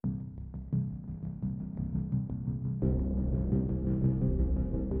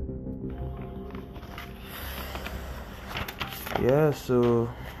Yeah, so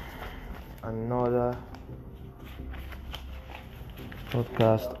another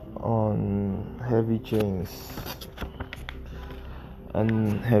podcast on heavy chains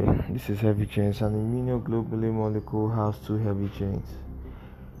this is heavy chains. An immunoglobulin molecule has two heavy chains.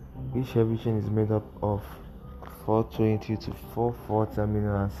 Each heavy chain is made up of 420 to 440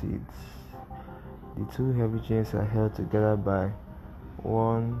 amino acids. The two heavy chains are held together by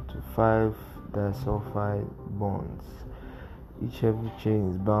 1 to 5 disulfide bonds. Each heavy chain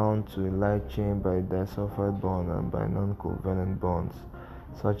is bound to a light chain by a disulfide bond and by non-covalent bonds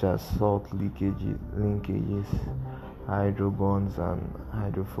such as salt linkages, hydrobonds, and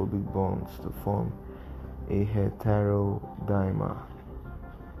hydrophobic bonds to form a heterodimer.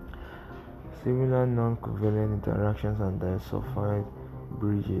 Similar non-covalent interactions and disulfide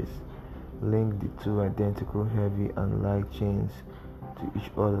bridges link the two identical heavy and light chains to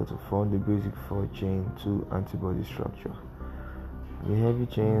each other to form the basic 4-chain 2 antibody structure. The heavy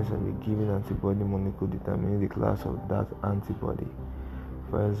chains of a given antibody molecule determine the class of that antibody.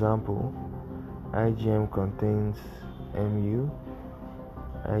 For example, IgM contains Mu,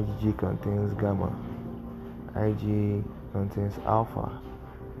 IgG contains gamma, IgA contains alpha,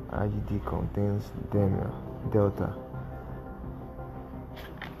 IgD contains delta.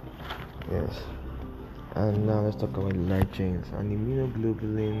 Yes. And now let's talk about the light chains. An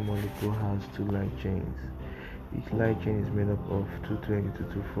immunoglobulin molecule has two light chains. Each light chain is made up of 220 to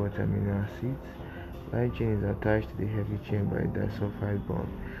 240 amino acids. Light chain is attached to the heavy chain by a disulfide bond.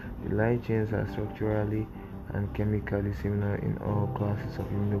 The light chains are structurally and chemically similar in all classes of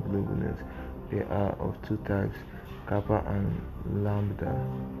immunoglobulins. They are of two types, kappa and lambda.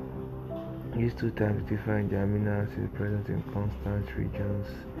 These two types differ in the amino acids present in constant regions.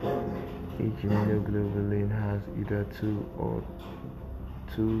 Each immunoglobulin has either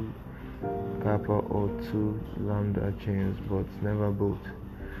 2 kappa or 2 lambda chains, but never both.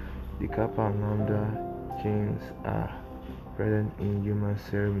 The kappa and lambda chains are present in human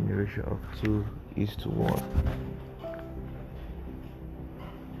serum in a ratio of 2:1.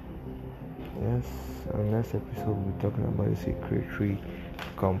 Yes, our next episode we'll be talking about the secretory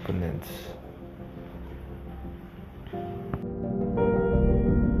components.